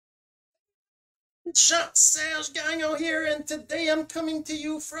Jean-Serge Gagnon here, and today I'm coming to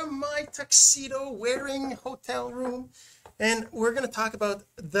you from my tuxedo wearing hotel room, and we're going to talk about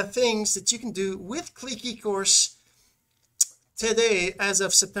the things that you can do with Click eCourse today as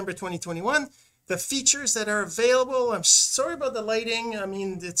of September 2021, the features that are available. I'm sorry about the lighting, I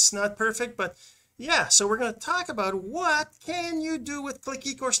mean it's not perfect, but yeah, so we're going to talk about what can you do with Click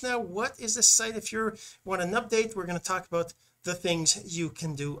eCourse now. What is the site? If you want an update, we're going to talk about the things you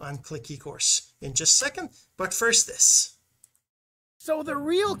can do on Click eCourse in just a second, but first this. So the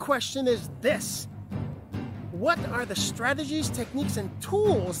real question is this: what are the strategies, techniques, and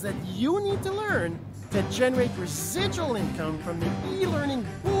tools that you need to learn to generate residual income from the e-learning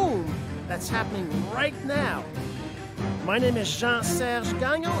boom that's happening right now? My name is Jean-Serge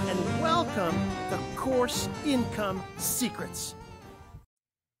Gagnon, and welcome to Course Income Secrets.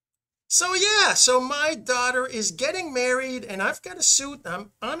 So yeah, so my daughter is getting married, and I've got a suit.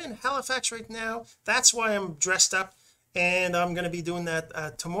 I'm in Halifax right now. That's why I'm dressed up, and I'm going to be doing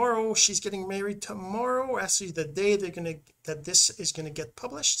that tomorrow. She's getting married tomorrow, actually the day that this is going to get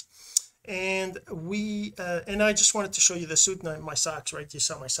published. And and I just wanted to show you the suit and my socks, right? You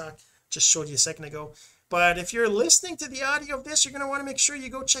saw my sock, just showed you a second ago. But if you're listening to the audio of this, you're going to want to make sure you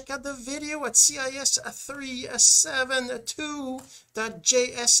go check out the video at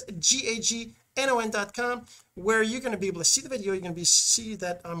cis372.jsgagnon.com, where you're going to be able to see the video. You're going to see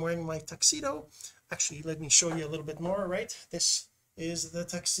that I'm wearing my tuxedo. Actually, let me show you a little bit more, right? This is the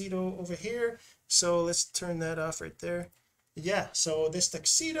tuxedo over here. So let's turn that off right there. Yeah, so this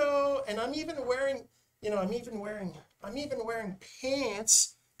tuxedo, and I'm even wearing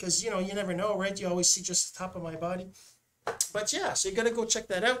pants, because you never know, right? You always see just the top of my body. But yeah, so you got to go check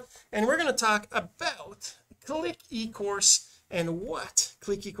that out, and we're going to talk about Click eCourse and what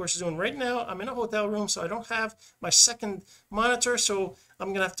Click eCourse is doing right now. I'm in a hotel room, so I don't have my second monitor, so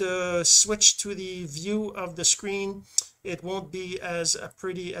I'm gonna have to switch to the view of the screen. It won't be as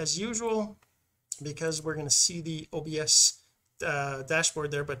pretty as usual because we're going to see the OBS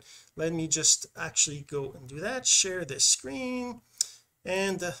dashboard there, but let me just actually go and do that, share this screen,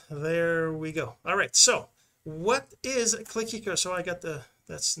 and there we go. All right, so what is Click eCourse? So I got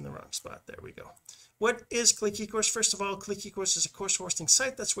that's in the wrong spot. There we go. What is Click eCourse? First of all, Click eCourse is a course hosting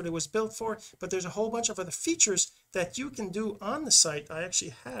site. That's what it was built for, but there's a whole bunch of other features that you can do on the site. I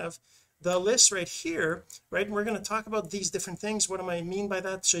actually have the list right here, right? And we're going to talk about these different things. What do I mean by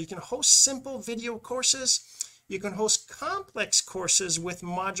that? So you can host simple video courses, you can host complex courses with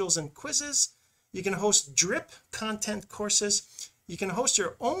modules and quizzes, you can host drip content courses, you can host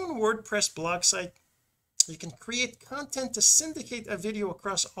your own WordPress blog site, you can create content to syndicate a video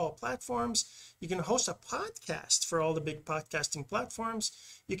across all platforms, you can host a podcast for all the big podcasting platforms,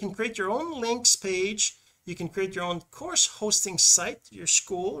 you can create your own links page, you can create your own course hosting site, your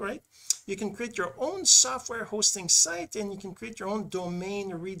school, right? You can create your own software hosting site, and you can create your own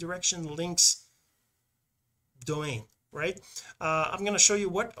domain redirection links domain, right? I'm going to show you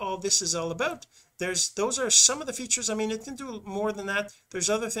what all this is all about. Those are some of the features. I mean, it can do more than that. There's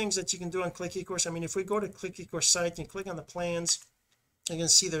other things that you can do on Click eCourse. I mean, if we go to Click eCourse site and click on the plans, you can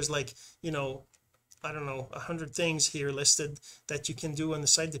see there's like, I don't know, 100 things here listed that you can do on the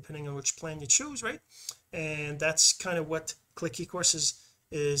site depending on which plan you choose, right? And that's kind of what Click eCourse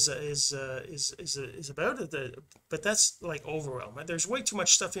is about it. But that's like overwhelm. There's way too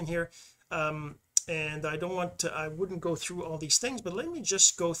much stuff in here, and I wouldn't go through all these things, but let me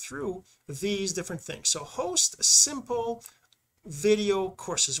just go through these different things. So host simple video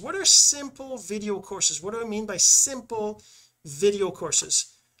courses. What are simple video courses? What do I mean by simple video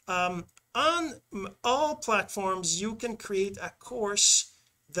courses? On all platforms you can create a course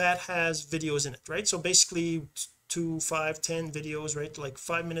that has videos in it, right? So basically 2, 5, 10 videos, right? Like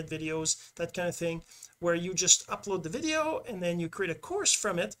 5-minute videos, that kind of thing, where you just upload the video and then you create a course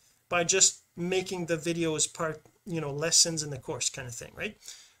from it by just making the videos part, lessons in the course kind of thing, right?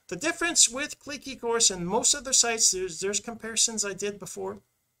 The difference with Click eCourse and most other sites, there's comparisons I did before,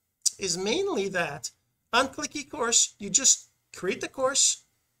 is mainly that on Click eCourse you just create the course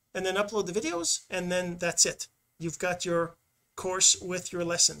and then upload the videos, and then that's it. You've got your course with your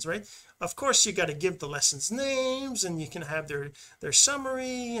lessons, right? Of course you got to give the lessons names, and you can have their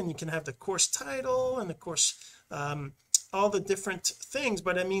summary, and you can have the course title and the course all the different things,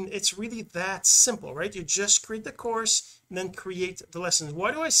 but I mean it's really that simple, right? You just create the course and then create the lessons.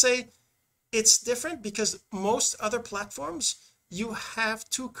 Why do I say it's different? Because most other platforms you have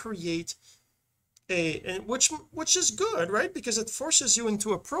to create which is good, right? Because it forces you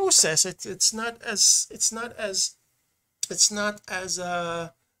into a process. It's not as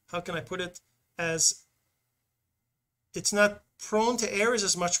how can I put it, as it's not prone to errors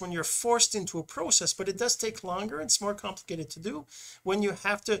as much when you're forced into a process, but it does take longer. It's more complicated to do when you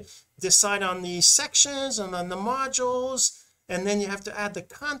have to decide on the sections and on the modules, and then you have to add the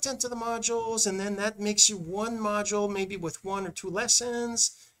content to the modules, and then that makes you one module maybe with 1 or 2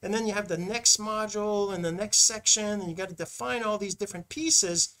 lessons, and then you have the next module and the next section, and you got to define all these different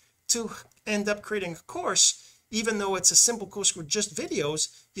pieces to end up creating a course. Even though it's a simple course with just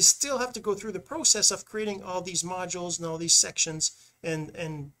videos, you still have to go through the process of creating all these modules and all these sections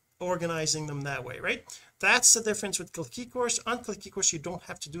and organizing them that way, right? That's the difference with Click eCourse. On Click eCourse you don't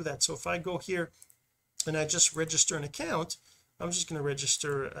have to do that. So if I go here and I just register an account, I'm just going to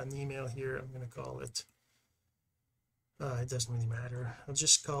register an email here. I'm going to call it it doesn't really matter. I'll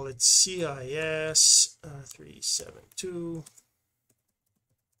just call it CIS 372,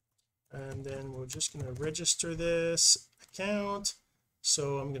 and then we're just going to register this account.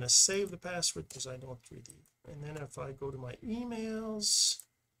 So I'm going to save the password because I don't really, and then if I go to my emails,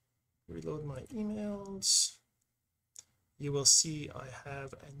 reload my emails, you will see I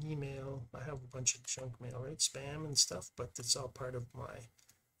have an email. I have a bunch of junk mail, right, spam and stuff, but it's all part of my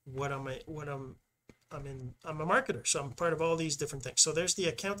I'm a marketer, so I'm part of all these different things. So there's the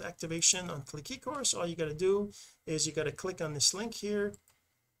account activation on Click eCourse. All you got to do is you got to click on this link here,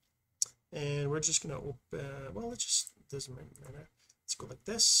 and we're just going to open, well, it just doesn't matter. Let's go like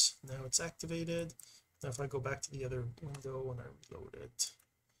this. Now it's activated. Now if I go back to the other window and I reload it,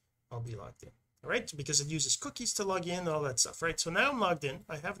 I'll be logged in. All right, because it uses cookies to log in and all that stuff, right? So now I'm logged in.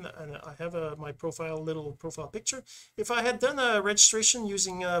 I have my little profile picture. If I had done a registration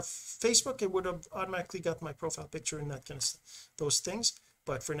using Facebook, it would have automatically got my profile picture and that kind of stuff, those things.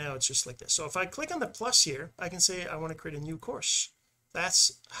 But for now it's just like this. So if I click on the plus here, I can say I want to create a new course.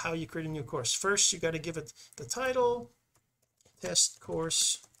 That's how you create a new course. First you got to give it the title, test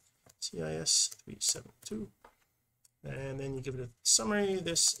course CIS 372, and then you give it a summary.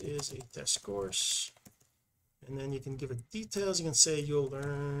 This is a test course, and then you can give it details. You can say you'll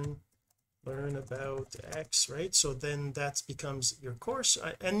learn about X, right? So then that becomes your course.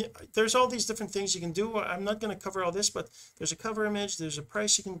 And there's all these different things you can do. I'm not going to cover all this, but there's a cover image, there's a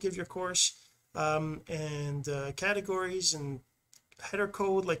price you can give your course, and categories and header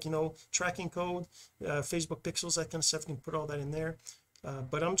code, like, tracking code, Facebook pixels, that kind of stuff. You can put all that in there,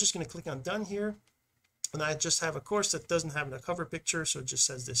 but I'm just going to click on done here, and I just have a course that doesn't have a cover picture, so it just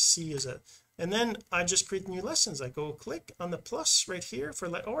says this C is and then I just create new lessons. I go click on the plus right here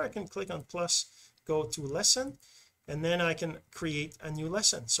or I can click on plus, go to lesson, and then I can create a new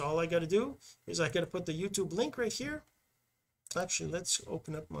lesson. So all I got to do is I got to put the YouTube link right here. Actually, let's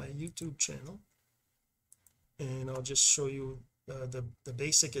open up my YouTube channel, and I'll just show you the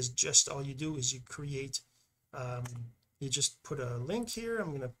basic is just all you do is you create, you just put a link here. I'm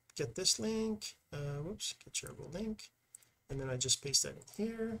going to get this link, get shareable link, and then I just paste that in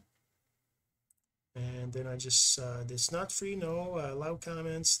here, and then I just it's not free, no, allow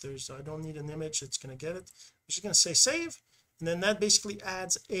comments, I don't need an image, it's going to get it. I'm just going to say save, and then that basically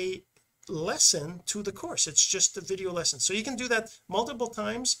adds a lesson to the course. It's just a video lesson. So you can do that multiple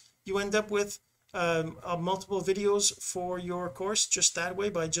times. You end up with multiple videos for your course just that way,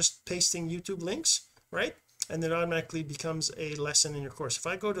 by just pasting YouTube links, right? And it automatically becomes a lesson in your course. If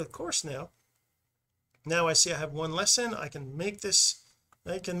I go to the course now I see I have one lesson. I can make this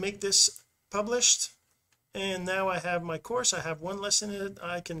published, and now I have my course. I have one lesson in it.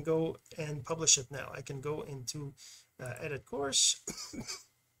 I can go and publish it now. I can go into edit course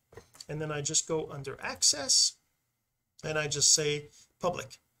and then I just go under access and I just say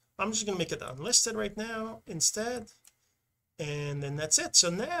public. I'm just going to make it unlisted right now instead, and then that's it. So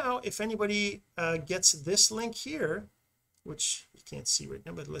now if anybody gets this link here, which you can't see right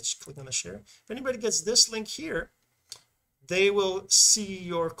now, but let's click on the share. If anybody gets this link here, they will see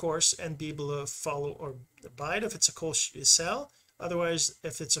your course and be able to follow or buy it if it's a course you sell. Otherwise,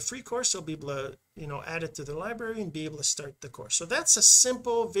 if it's a free course, they'll be able to add it to the library and be able to start the course. So that's a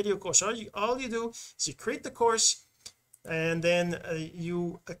simple video course. All you do is you create the course, and then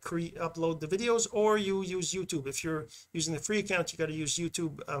you upload the videos, or you use YouTube. If you're using the free account, you got to use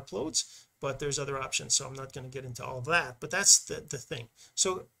YouTube uploads, but there's other options, so I'm not going to get into all of that. But that's the thing.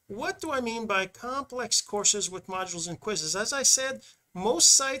 So what do I mean by complex courses with modules and quizzes? As I said,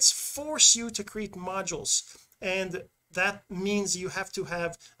 most sites force you to create modules, and that means you have to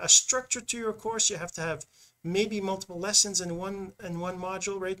have a structure to your course. You have to have maybe multiple lessons in one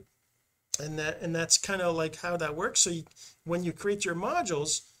module, right? And that's kind of like how that works. So when you create your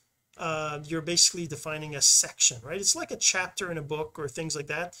modules, you're basically defining a section, right? It's like a chapter in a book or things like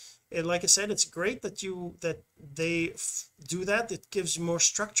that. And like I said, it's great that they do that. It gives more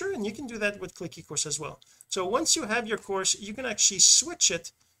structure, and you can do that with Click eCourse as well. So once you have your course, you can actually switch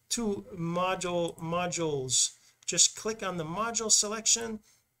it to modules. Just click on the module selection,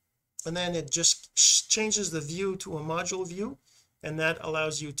 and then it just changes the view to a module view, and that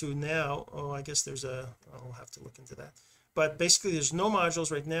allows you to now, oh, I guess there's a, I'll have to look into that, but basically there's no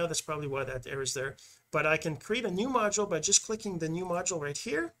modules right now. That's probably why that error is there. But I can create a new module by just clicking the new module right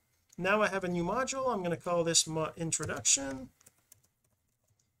here. Now I have a new module. I'm going to call this introduction,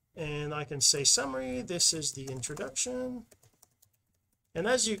 and I can say summary. This is the introduction. And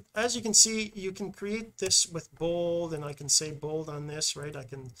as you can see, you can create this with bold, and I can say bold on this, right? I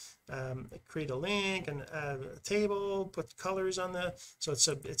can create a link and add a table, put colors on the, so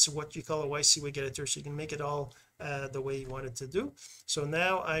it's what you call a YC widget editor, so you can make it all the way you want it to do. So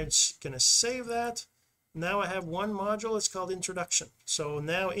now I'm going to save that. Now I have one module. It's called introduction. So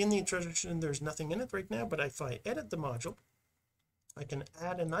now in the introduction there's nothing in it right now, but if I edit the module, I can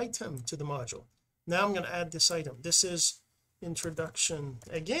add an item to the module. Now I'm going to add this item. This is introduction.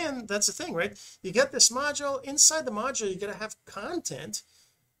 Again, that's the thing, right? You get this module. Inside the module you got to have content,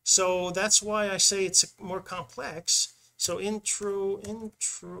 so that's why I say it's more complex. So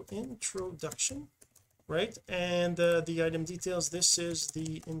introduction, right? And the item details, this is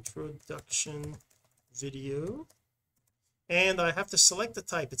the introduction video, and I have to select the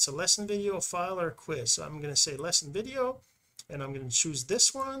type. It's a lesson video, a file, or a quiz. So I'm going to say lesson video, and I'm going to choose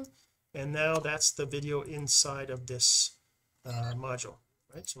this one, and now that's the video inside of this module,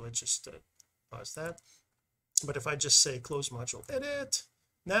 right? So let's just pause that. But if I just say close module, edit,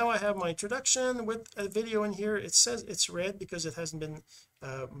 now I have my introduction with a video in here. It says it's red because it hasn't been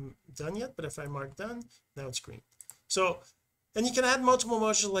done yet, but if I mark done, now it's green. So, and you can add multiple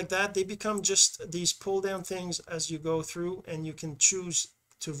modules like that. They become just these pull down things as you go through, and you can choose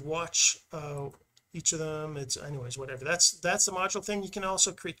to watch each of them. It's anyways, whatever. That's the module thing. You can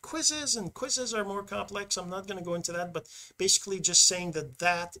also create quizzes, and quizzes are more complex. I'm not going to go into that, but basically just saying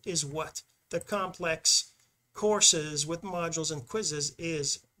that is what the complex courses with modules and quizzes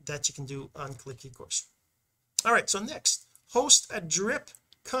is that you can do on Click eCourse. All right, so next, host a drip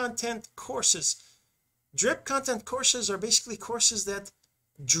content courses. Drip content courses are basically courses that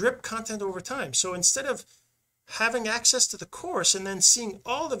drip content over time. So instead of having access to the course and then seeing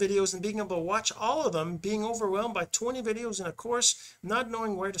all the videos and being able to watch all of them, being overwhelmed by 20 videos in a course, not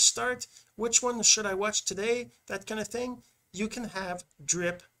knowing where to start, which one should I watch today, that kind of thing, you can have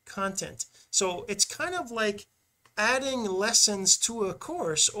drip content. So it's kind of like adding lessons to a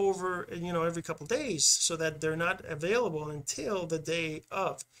course over, every couple of days, so that they're not available until the day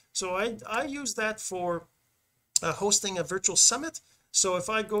of. So I use that for hosting a virtual summit. So if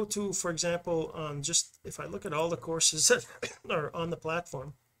I go to, for example, if I look at all the courses that are on the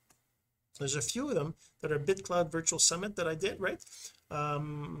platform, there's a few of them that are BitCloud Virtual Summit that I did, right?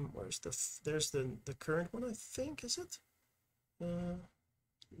 There's the current one, I think, is it?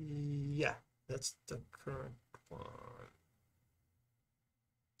 Yeah, that's the current one,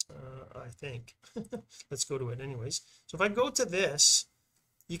 I think. Let's go to it anyways. So if I go to this,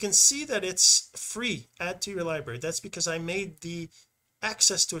 you can see that it's free. Add to your library. That's because I made the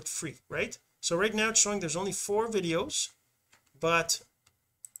access to it free, right? So right now it's showing there's only 4 videos, but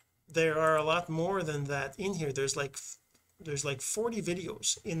there are a lot more than that in here. There's like 40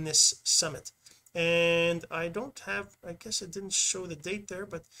 videos in this summit, and I guess it didn't show the date there,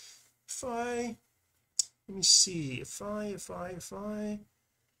 but let me see,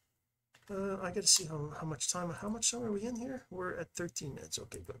 I gotta see how much time are we in here. We're at 13 minutes.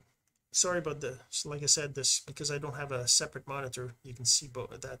 Okay, good. Sorry about so like I said, this because I don't have a separate monitor, you can see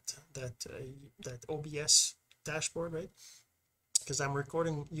both that OBS dashboard, right? Because I'm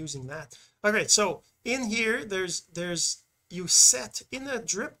recording using that. All right, so in here you set in a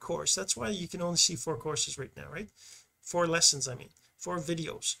drip course. That's why you can only see 4 courses right now, right? 4 lessons, 4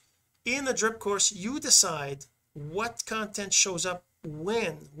 videos. In the drip course, you decide what content shows up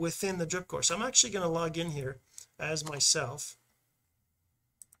when within the drip course. I'm actually going to log in here as myself,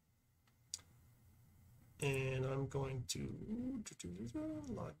 and I'm going to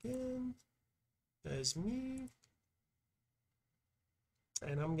log in as me,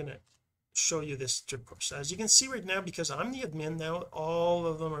 and I'm going to show you this drip course. As you can see right now, because I'm the admin now, all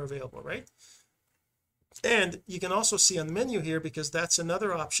of them are available, right? And you can also see on the menu here, because that's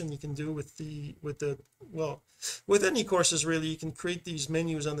another option you can do with any courses really. You can create these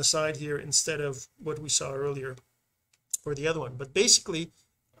menus on the side here instead of what we saw earlier for the other one. But basically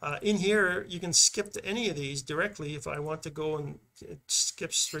in here you can skip to any of these directly. If I want to go, and it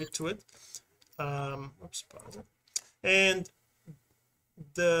skips straight to it. Oops, pause it. And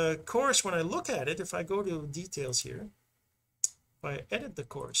the course, when I look at it, if I go to details here, if I edit the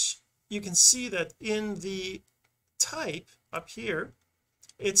course, you can see that in the type up here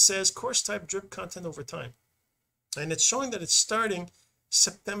it says course type drip content over time, and it's showing that it's starting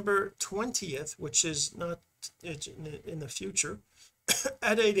September 20th, which is not in the future,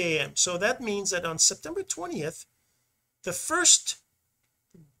 at 8 a.m. So that means that on September 20th the first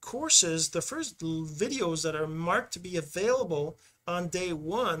courses, the first videos that are marked to be available on day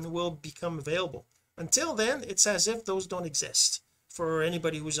one will become available. Until then it's as if those don't exist for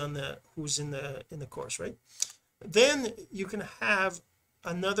anybody who's in the course, right? Then you can have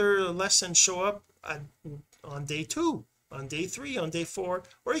another lesson show up on day 2, on day 3, on day 4,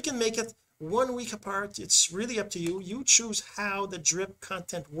 or you can make it 1 week apart. It's really up to you. You choose how the drip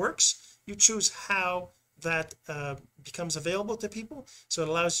content works, you choose how that becomes available to people. So it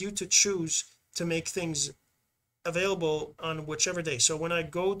allows you to choose to make things available on whichever day. So when I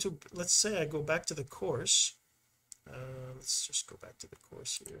go to, let's say I go back to the course, let's just go back to the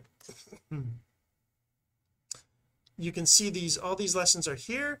course here. You can see all these lessons are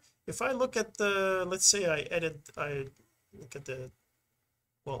here. If I look at the, let's say I look at the,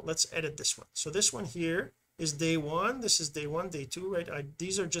 well, let's edit this one. So this one here is day 1, this is day 1, day 2, right?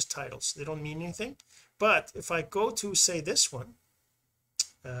 These are just titles, they don't mean anything. But if I go to, say, this one,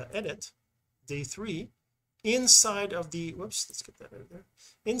 edit day 3, inside of the, whoops, let's get that out of there,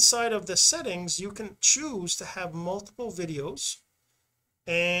 inside of the settings you can choose to have multiple videos,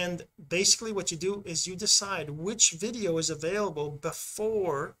 and basically what you do is you decide which video is available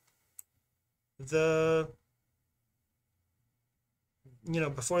before the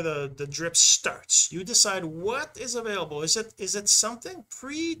before the drip starts. You decide what is available. Is it something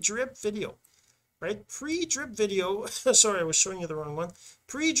pre-drip video, right? Pre-drip video sorry, I was showing you the wrong one.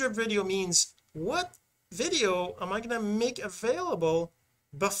 Pre-drip video means what video am I going to make available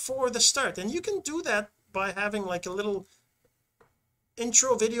before the start, and you can do that by having like a little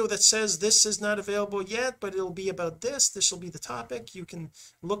intro video that says this is not available yet, but it'll be about this will be the topic. You can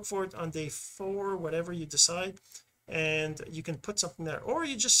look for it on day 4, whatever you decide, and you can put something there, or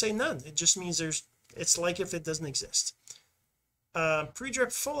you just say none. It just means it's like if it doesn't exist.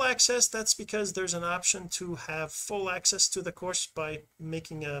 Pre-drip full access, that's because there's an option to have full access to the course by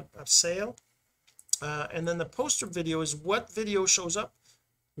making a sale. And then the post-drip video is what video shows up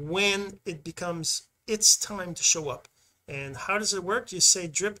when it becomes its time to show up. And how does it work? You say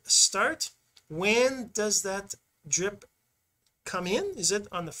drip start. When does that drip come in? Is it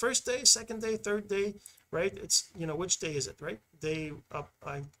on the first day, second day, third day, right? It's, which day is it, right? Day up,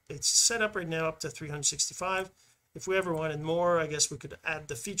 it's set up right now up to 365. If we ever wanted more, I guess we could add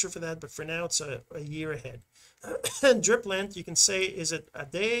the feature for that, but for now it's a year ahead. And drip length, you can say, is it a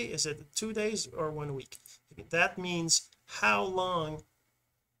day, is it 2 days, or 1 week? That means how long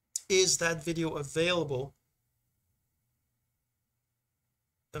is that video available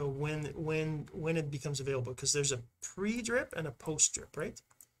when it becomes available, because there's a pre-drip and a post-drip, right?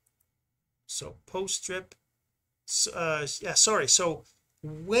 So post-drip, yeah, sorry, so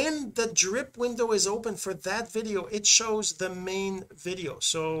when the drip window is open for that video, it shows the main video.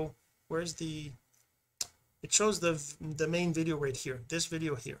 So where's it shows the main video right here, this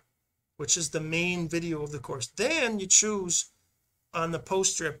video here, which is the main video of the course. Then you choose on the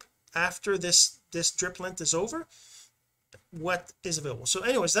post drip, after this drip length is over, what is available. So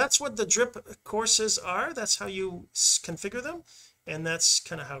anyways, that's what the drip courses are. That's how you configure them, and that's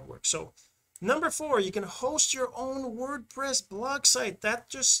kind of how it works. So number 4, you can host your own WordPress blog site.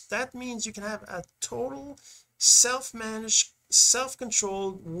 That means you can have a total self-managed,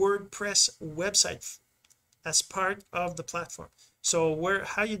 self-controlled WordPress website as part of the platform. So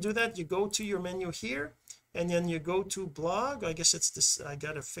how you do that, you go to your menu here, and then you go to blog. I guess it's this, I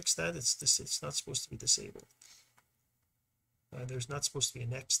gotta fix that. It's not supposed to be disabled. There's not supposed to be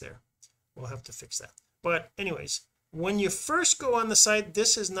an X there. We'll have to fix that. But anyways, when you first go on the site,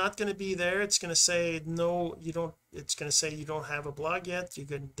 this is not going to be there. It's going to say no, you don't, it's going to say you don't have a blog yet.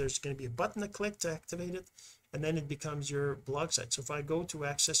 There's going to be a button to click to activate it, and then it becomes your blog site. So if I go to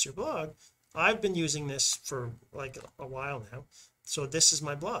access your blog, I've been using this for like a while now. So this is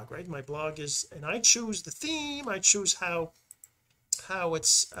my blog, right? My blog is, and I choose the theme, I choose how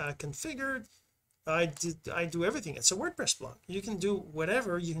it's configured. I do everything. It's a WordPress blog. You can do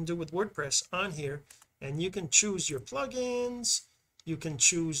whatever you can do with WordPress on here, and you can choose your plugins, you can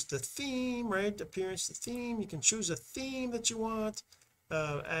choose the theme, right? Appearance, the theme, you can choose a theme that you want,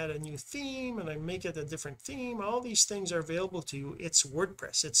 add a new theme, and I make it a different theme. All these things are available to you. It's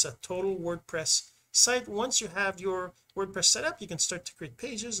WordPress. It's a total WordPress site. Once you have your WordPress set up, you can start to create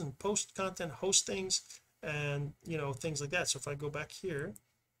pages and post content, host things, and things like that. So if I go back here,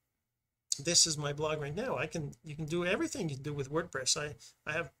 this is my blog right now. You can do everything you do with WordPress.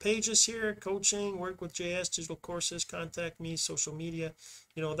 I have pages here: coaching, work with JS, digital courses, contact me, social media,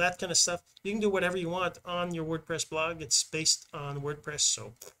 that kind of stuff. You can do whatever you want on your WordPress blog. It's based on WordPress.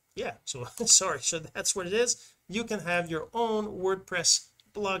 So yeah, so sorry, so that's what it is. You can have your own WordPress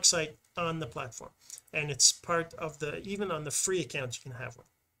blog site on the platform, and it's part of even on the free account you can have one.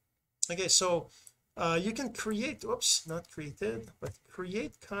 Okay, so you can create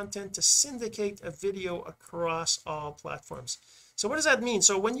create content to syndicate a video across all platforms. So what does that mean?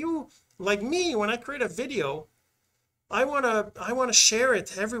 So when you, like me, when I create a video, I want to share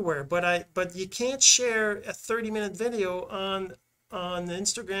it everywhere, but you can't share a 30-minute video on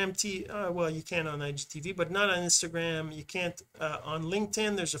Instagram well, you can on IGTV, but not on Instagram. You can't on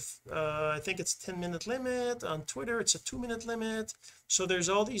LinkedIn. There's I think it's 10-minute limit. On Twitter it's a 2-minute limit. So there's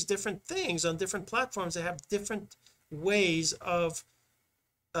all these different things on different platforms. They have different ways of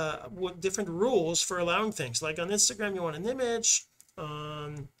different rules for allowing things. Like on Instagram you want an image,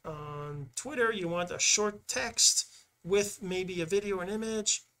 on Twitter you want a short text with maybe a video or an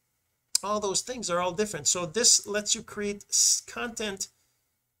image. All those things are all different. So this lets you create content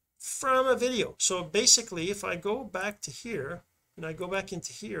from a video. So basically, if I go back to here and I go back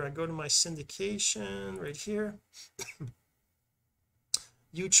into here, I go to my syndication right here.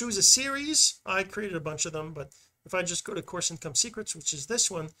 You choose a series. I created a bunch of them, but if I just go to Course Income Secrets, which is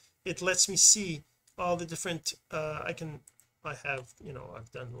this one, it lets me see all the different I've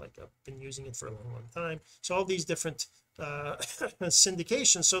been using it for a long time. So all these different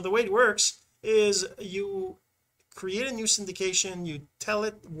syndication. So the way it works is you create a new syndication, you tell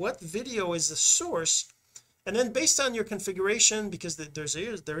it what video is the source, and then based on your configuration, because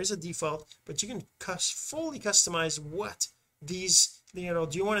there is a default, but you can fully customize what these, do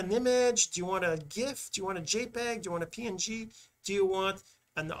you want an image, do you want a GIF, do you want a JPEG, do you want a PNG, do you want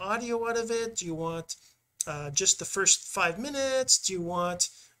an audio out of it, do you want just the first 5 minutes, do you want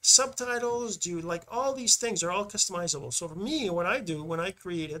subtitles, do you like, all these things are all customizable. So for me, what I do when I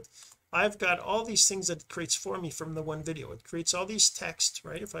create it, I've got all these things that it creates for me from the one video. It creates all these text,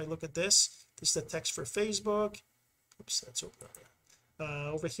 right? If I look at this is the text for Facebook. Oops, that's open.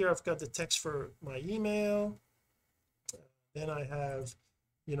 Over here I've got the text for my email. Then I have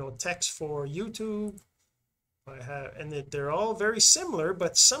text for YouTube. I have, and they're all very similar,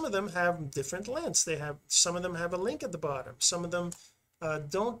 but some of them have different lengths. Some of them have a link at the bottom, some of them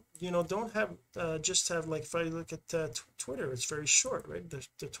don't have just have, like, if I look at Twitter, it's very short, right?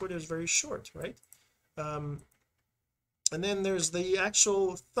 The Twitter is very short, right? And then there's the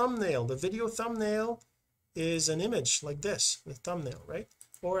actual thumbnail. The video thumbnail is an image like this, the thumbnail, right?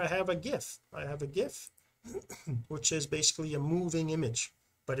 Or I have a GIF which is basically a moving image,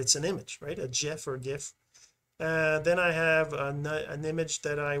 but it's an image, right? A GIF or GIF. Then I have an image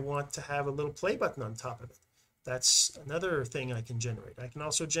that I want to have a little play button on top of it. That's another thing I can generate. I can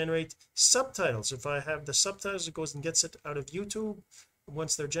also generate subtitles. If I have the subtitles, it goes and gets it out of YouTube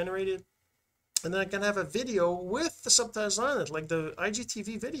once they're generated, and then I can have a video with the subtitles on it, like the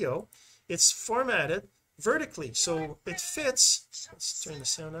IGTV video. It's formatted vertically, so it fits. Let's turn the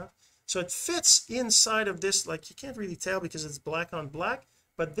sound off. So it fits inside of this, like, you can't really tell because it's black on black,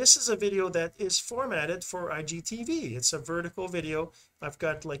 but this is a video that is formatted for IGTV. It's a vertical video. I've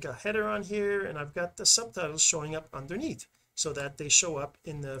got like a header on here, and I've got the subtitles showing up underneath so that they show up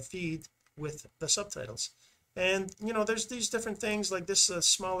in the feed with the subtitles. And there's these different things, like this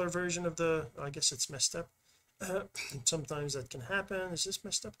smaller version of I guess it's messed up. Sometimes that can happen. Is this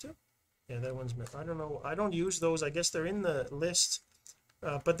messed up too? Yeah, that one's messed. I don't know, I don't use those. I guess they're in the list,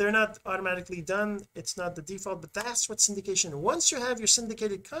 but they're not automatically done. It's not the default, but that's what syndication. Once you have your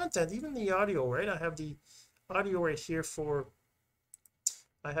syndicated content, even the audio, right? I have the audio right here for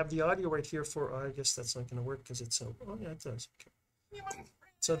I guess that's not going to work because it's so, oh yeah, it does. Okay.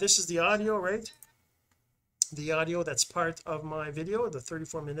 So this is the audio, right? The audio that's part of my video, the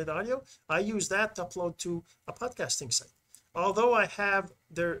 34-minute audio. I use that to upload to a podcasting site. Although I have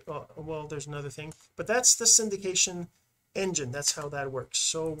well, there's another thing, but that's the syndication engine. That's how that works.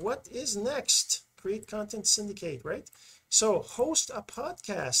 So what is next? Create content, syndicate, right? So host a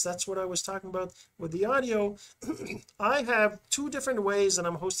podcast. That's what I was talking about with the audio. I have 2 different ways that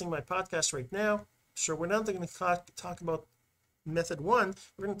I'm hosting my podcast right now. So we're not going to talk about method 1.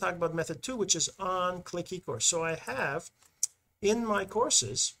 We're going to talk about method 2, which is on Click eCourse. So I have in my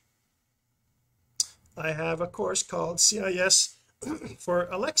courses, I have a course called CIS for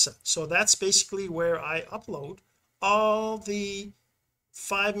Alexa. So that's basically where I upload all the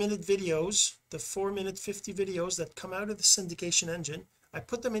 5-minute videos, the 4-minute 50 videos that come out of the syndication engine. I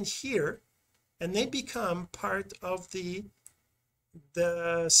put them in here, and they become part of the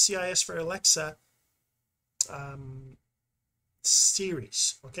the CIS for Alexa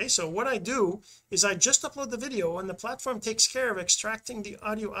series. Okay, so what I do is I just upload the video and the platform takes care of extracting the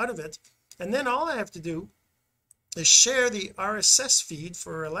audio out of it, and then all I have to do is share the RSS feed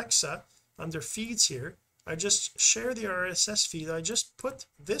for Alexa. Under feeds here, I just share the RSS feed. I just put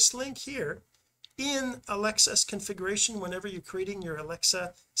this link here in Alexa's configuration. Whenever you're creating your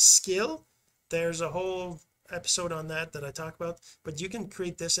Alexa skill, there's a whole episode on that I talk about, but you can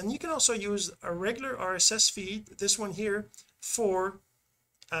create this, and you can also use a regular RSS feed, this one here, for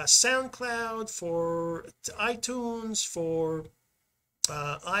SoundCloud, for iTunes, for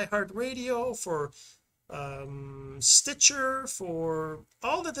iHeartRadio, for Stitcher, for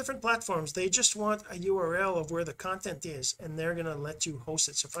all the different platforms. They just want a URL of where the content is, and they're going to let you host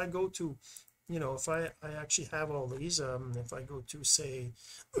it. So if I go to, if I actually have all these, if I go to, say,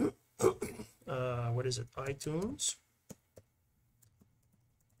 what is it, iTunes.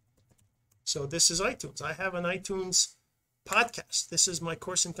 So this is iTunes. I have an iTunes podcast. This is my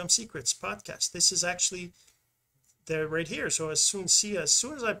Course Income Secrets podcast. This is actually there right here. So as soon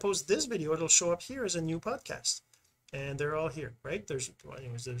as I post this video, it'll show up here as a new podcast, and they're all here, right? There's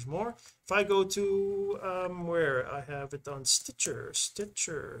more. If I go to where I have it on Stitcher,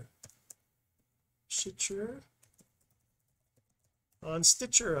 on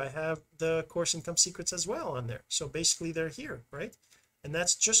Stitcher, I have the Course Income Secrets as well on there. So basically they're here, right? And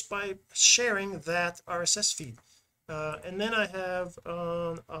that's just by sharing that RSS feed. And then I have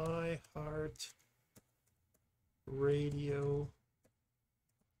on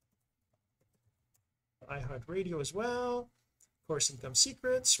iHeartRadio as well, Course Income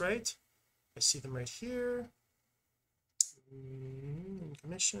Secrets, right? I see them right here.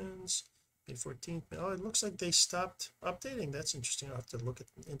 Commissions, May 14th. Oh, it looks like they stopped updating. That's interesting. I'll have to look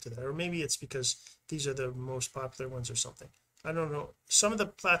into that, or maybe it's because these are the most popular ones or something. I don't know. Some of the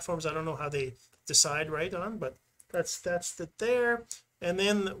platforms, I don't know how they decide right on, but that's there. And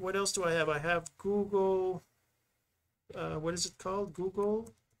then what else do I have? I have Google, what is it called?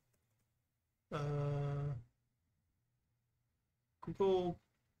 Google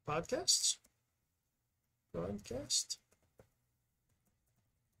Podcast. I'm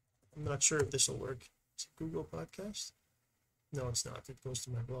not sure if this will work. Is it Google Podcast? No, it's not. It goes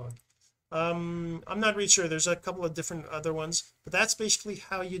to my blog. I'm not really sure. There's a couple of different other ones, but that's basically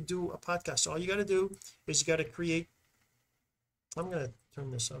how you do a podcast. So all you got to do is you got to create. I'm going to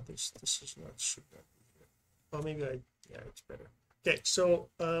turn this off. This is not, should not be here. Oh, maybe it's better. Okay, so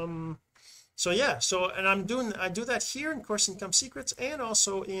yeah, and I do that here in Course Income Secrets, and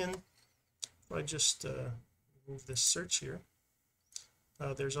also in, I just move this search here.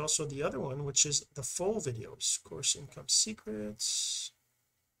 There's also the other one, which is the full videos, Course Income Secrets.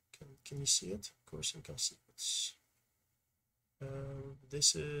 Can you see it? Course Income Secrets.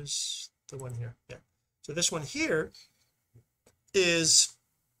 This is the one here. Yeah, so this one here is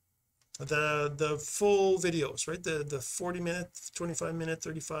the full videos, right? The 40-minute, 25-minute,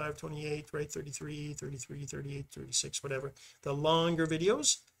 35, 28, right? 33, 38, 36, whatever, the longer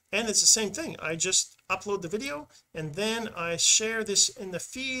videos. And it's the same thing. I just upload the video, and then I share this in the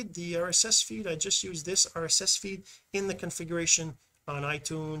feed, the RSS feed. I just use this RSS feed in the configuration on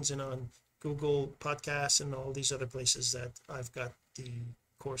iTunes and on Google Podcasts and all these other places that I've got the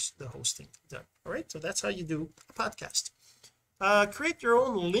hosting done. All right, so that's how you do a podcast. Create your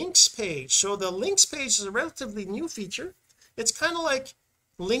own links page. So the links page is a relatively new feature. It's kind of like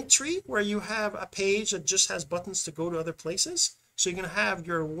Linktree, where you have a page that just has buttons to go to other places. So you can have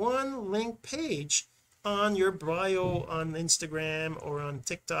your one link page on your bio on Instagram or on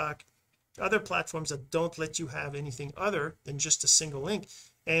TikTok, other platforms that don't let you have anything other than just a single link.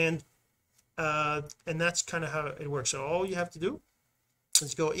 And that's kind of how it works. So all you have to do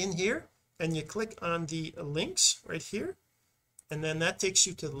is go in here and you click on the links right here, and then that takes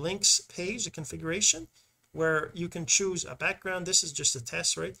you to the links page, the configuration, where you can choose a background. This is just a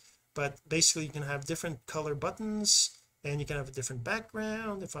test, right? But basically you can have different color buttons, and you can have a different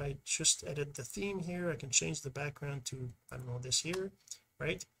background. If I just edit the theme here, I can change the background to, I don't know, this here,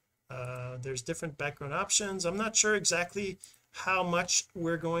 right? There's different background options. I'm not sure exactly how much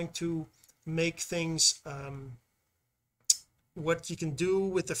we're going to make things, what you can do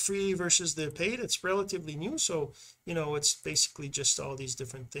with the free versus the paid. It's relatively new, so it's basically just all these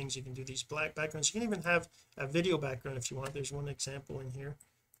different things. You can do these black backgrounds. You can even have a video background if you want. There's one example in here,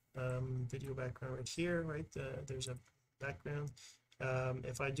 video background right here, right? There's a background.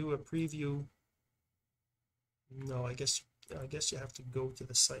 If I do a preview, no, I guess you have to go to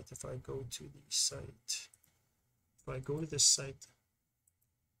the site. If I go to this site,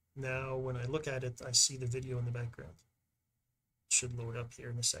 now when I look at it, I see the video in the background. should load up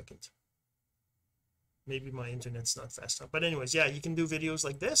here in a second. Maybe my internet's not fast enough, but anyways, yeah, you can do videos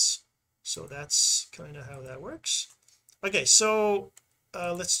like this. So that's kind of how that works. Okay, so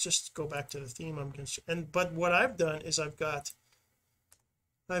let's just go back to the theme. But what I've done is I've got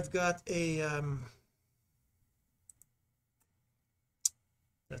a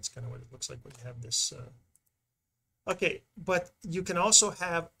that's kind of what it looks like when you have this okay, but you can also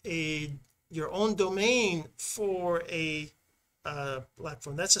have your own domain for a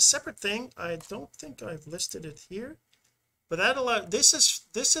platform. That's a separate thing. I don't think I've listed it here, but that this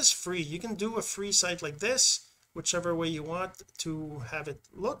is free. You can do a free site like this, whichever way you want to have it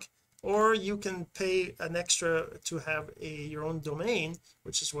look, or you can pay an extra to have your own domain,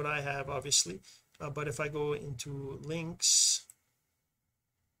 which is what I have, obviously. But if I go into links,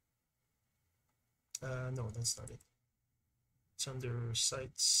 no, that's not it. It's under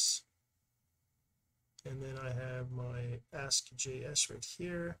sites, and then I have my ask.js right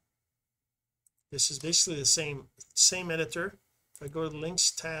here. This is basically the same editor. If I go to the links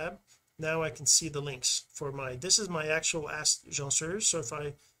tab, now I can see the links for this is my actual Ask Jean-Serge. So if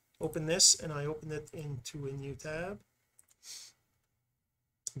I open this and I open it into a new tab,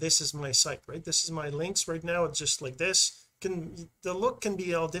 this is my site, right? This is my links right now. It's just like this. The look can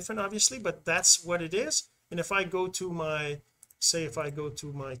be all different, obviously, but that's what it is. And if I go to if I go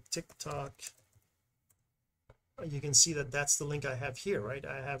to my TikTok, you can see that that's the link I have here, right?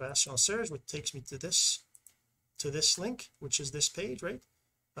 I have Ask Jean-Serge, which takes me to this link, which is this page, right?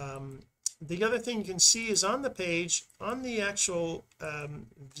 The other thing you can see is on the page, on the actual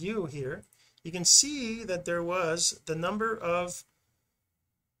view here, you can see that there was the number of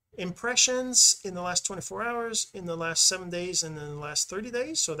impressions in the last 24 hours, in the last 7 days, and in the last 30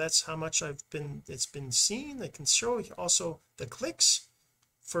 days. So that's how much it's been seen. I can show also the clicks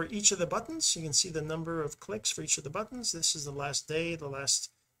for each of the buttons. You can see the number of clicks for each of the buttons. This is the last day, the last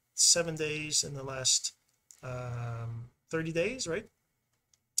 7 days, and the last 30 days, right?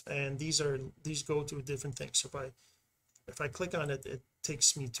 And these go to different things. So if I click on it, it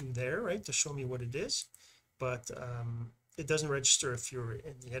takes me to there, right, to show me what it is, but it doesn't register if you're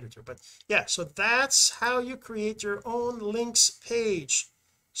in the editor. But yeah, so that's how you create your own links page.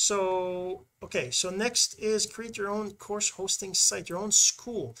 So okay, so next is create your own course hosting site, your own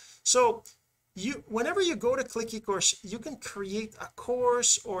school. So whenever you go to Click eCourse, you can create a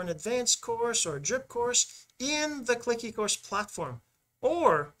course or an advanced course or a drip course in the Click eCourse platform.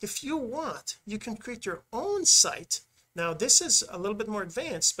 Or if you want, you can create your own site. Now this is a little bit more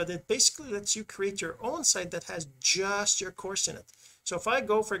advanced, but it basically lets you create your own site that has just your course in it. So if I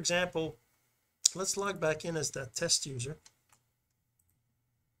go, for example, let's log back in as that test user.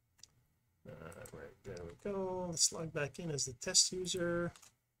 Right, there we go. Let's log back in as the test user.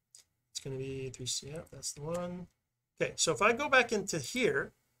 It's going to be 3C. Yeah, that's the one. Okay, so if I go back into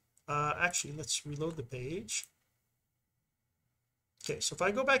here, actually let's reload the page. Okay, so if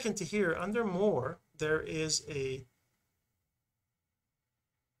I go back into here, under more, there is a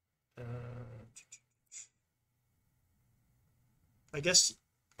I guess,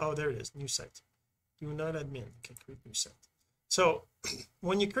 oh, there it is, new site. Do not admin. Okay, create new site. So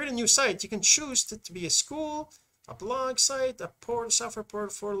when you create a new site, you can choose to be a school, a blog site, a portal, software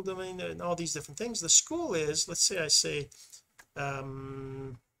portal domain, and all these different things. The school is, let's say I say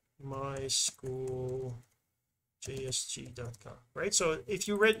my school jsg.com, right? So if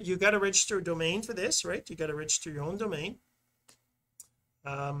you got to register a domain for this, right? You got to register your own domain,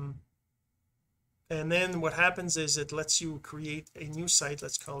 and then what happens is it lets you create a new site.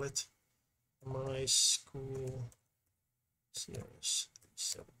 Let's call it my school CRS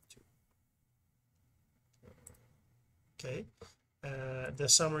 372. Okay, the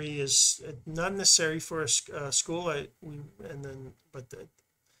summary is not necessary for a school.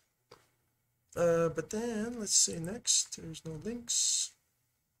 But then let's say next, there's no links.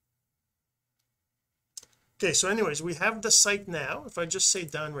 Okay, so anyways, we have the site now. If I just say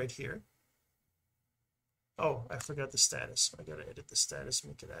done right here, oh, I forgot the status. I got to edit the status,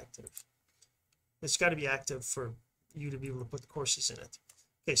 make it active. It's got to be active for you to be able to put courses in it.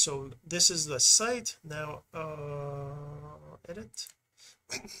 Okay, so this is the site now. Edit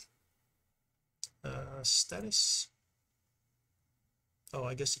status. Oh,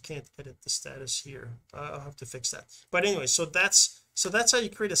 I guess you can't edit the status here. I'll have to fix that. But anyway, so that's how you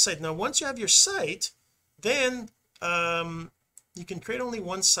create a site. Now once you have your site, then you can create only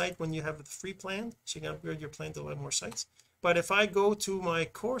one site when you have the free plan, so you can upgrade your plan to a lot more sites. But if I go to my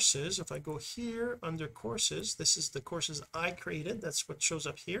courses, if I go here under courses, this is the courses I created, that's what shows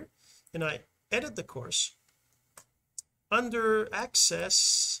up here, and I edit the course under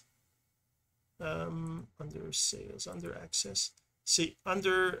access, under sales, under access, see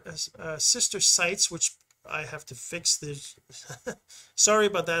under sister sites, which I have to fix this sorry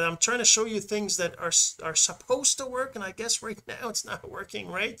about that. I'm trying to show you things that are supposed to work, and I guess right now it's not working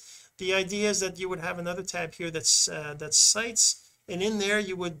right. The idea is that you would have another tab here that's sites, and in there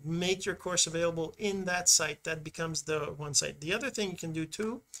you would make your course available in that site. That becomes the one site. The other thing you can do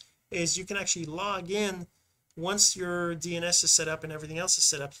too is you can actually log in once your DNS is set up and everything else is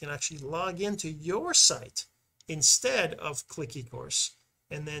set up. You can actually log into your site instead of Click eCourse,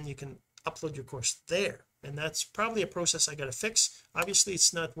 and then you can upload your course there. And that's probably a process I got to fix. Obviously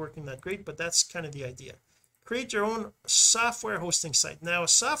it's not working that great, but that's kind of the idea. Create your own software hosting site. Now a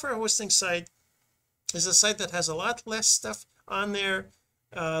software hosting site is a site that has a lot less stuff on there.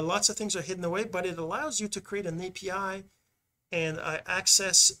 Lots of things are hidden away, but it allows you to create an API and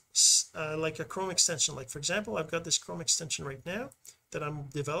access like a Chrome extension. Like for example, I've got this Chrome extension right now that I'm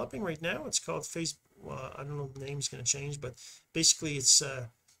developing right now. It's called I don't know, the name's going to change, but basically it's a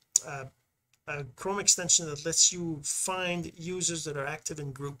Chrome extension that lets you find users that are active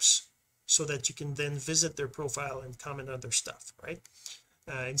in groups so that you can then visit their profile and comment on their stuff, right?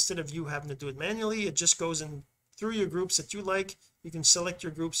 Instead of you having to do it manually, it just goes in through your groups that you like. You can select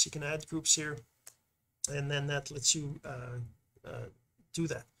your groups, you can add groups here, and then that lets you do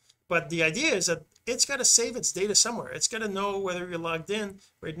that. But the idea is that it's got to save its data somewhere. It's got to know whether you're logged in.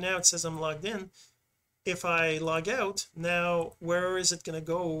 Right now it says I'm logged in. If I log out now, where is it going to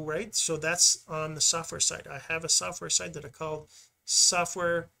go, right? So that's on the software side. I have a software site that I called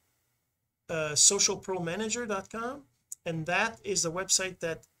software socialpromanager.com, and that is the website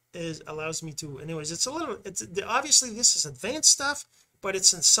that allows me to, anyways, it's obviously this is advanced stuff, but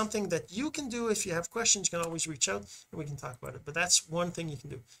it's something that you can do. If you have questions, you can always reach out and we can talk about it. But that's one thing you can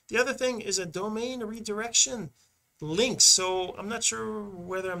do. The other thing is a domain redirection links. So I'm not sure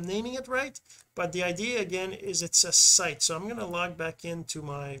whether I'm naming it right, but the idea again is it's a site. So I'm going to log back into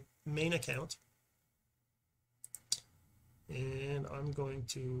my main account, and I'm going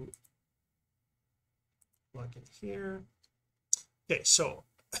to log in here. Okay, so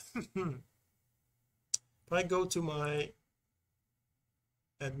if I go to my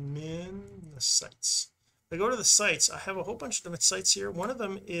admin sites, if I go to the sites, I have a whole bunch of different sites here. One of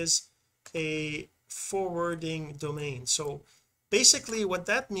them is a forwarding domain. So basically what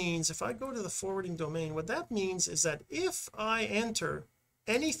that means, if I go to the forwarding domain, what that means is that if I enter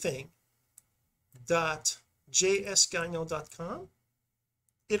anything .jsgagnon.com,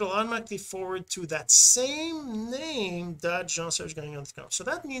 it'll automatically forward to that same name .jean-serge-gagnon.com. So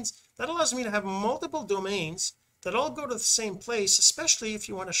that means that allows me to have multiple domains that all go to the same place, especially if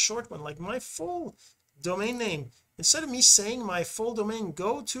you want a short one, like my full domain name. Instead of me saying my full domain,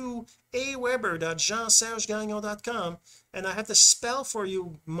 go to aweber.jean-serge-gagnon.com, and I have to spell for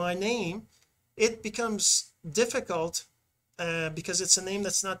you my name, it becomes difficult because it's a name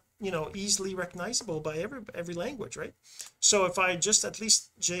that's not, easily recognizable by every language, right? So if I just, at least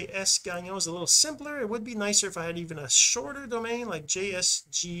JS Gagnon is a little simpler. It would be nicer if I had even a shorter domain like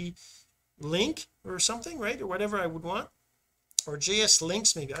JSG link or something, right? Or whatever I would want, or JS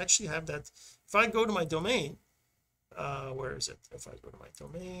links. Maybe I actually have that. If I go to my domain, where is it? If I go to my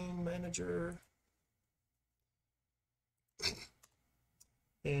domain manager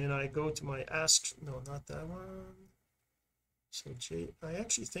and I go to my no, not that one. So I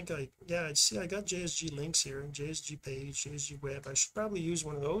actually think I see I got JSG links here, and JSG page, JSG web. I should probably use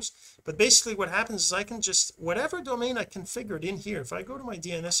one of those. But basically what happens is I can just, whatever domain I configured in here, if I go to my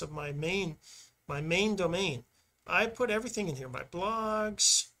DNS of my main domain, I put everything in here, my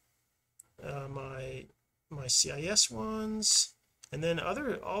blogs, my CIS ones, and then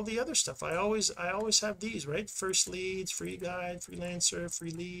all the other stuff. I always have these, right? First leads, free guide, freelancer,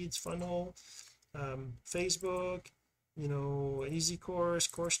 free leads, funnel, Facebook,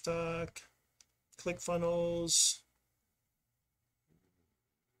 eCourse, course talk, ClickFunnels,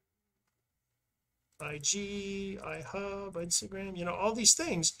 IG, iHub, Instagram, all these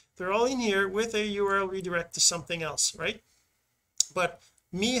things, they're all in here with a URL redirect to something else, right? But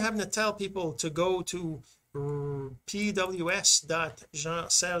me having to tell people to go to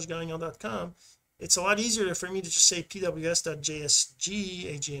pws.jean-serge-gagnon.com, it's a lot easier for me to just say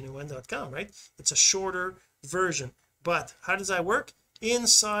pws.jsgagnon.com, right? It's a shorter version. But how does that work?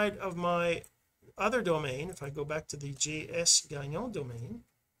 Inside of my other domain, if I go back to the JS Gagnon domain,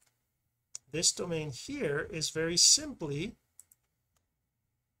 this domain here is very simply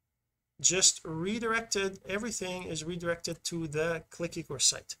just redirected. Everything is redirected to the Click eCourse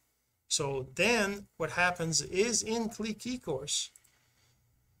site. So then what happens is in Click eCourse,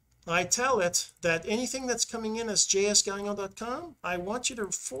 I tell it that anything that's coming in as jsgagnon.com, I want you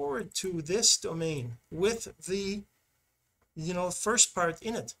to forward to this domain with the first part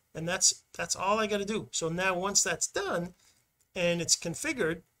in it, and that's all I got to do. So now once that's done and it's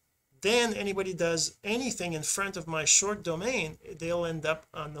configured, then anybody does anything in front of my short domain, they'll end up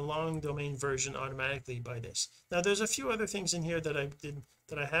on the long domain version automatically by this. Now there's a few other things in here that I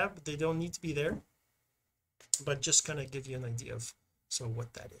have, but they don't need to be there, but just kind of give you an idea of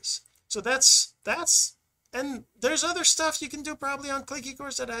what that is. So that's and there's other stuff you can do probably on Click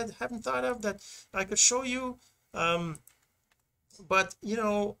eCourse that I haven't thought of that I could show you, but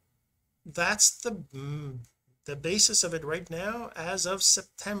that's the basis of it right now as of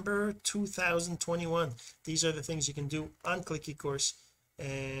September 2021. These are the things you can do on Click eCourse.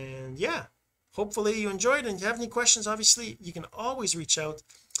 And yeah, hopefully you enjoyed, and if you have any questions, obviously you can always reach out.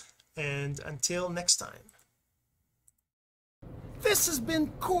 And until next time, this has been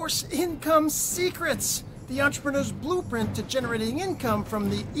Course Income Secrets, the entrepreneur's blueprint to generating income from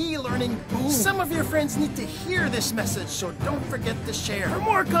the e-learning boom. Some of your friends need to hear this message, so don't forget to share. For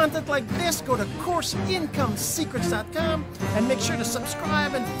more content like this, go to CourseIncomeSecrets.com and make sure to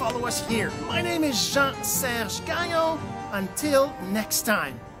subscribe and follow us here. My name is Jean-Serge Gagnon. Until next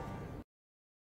time.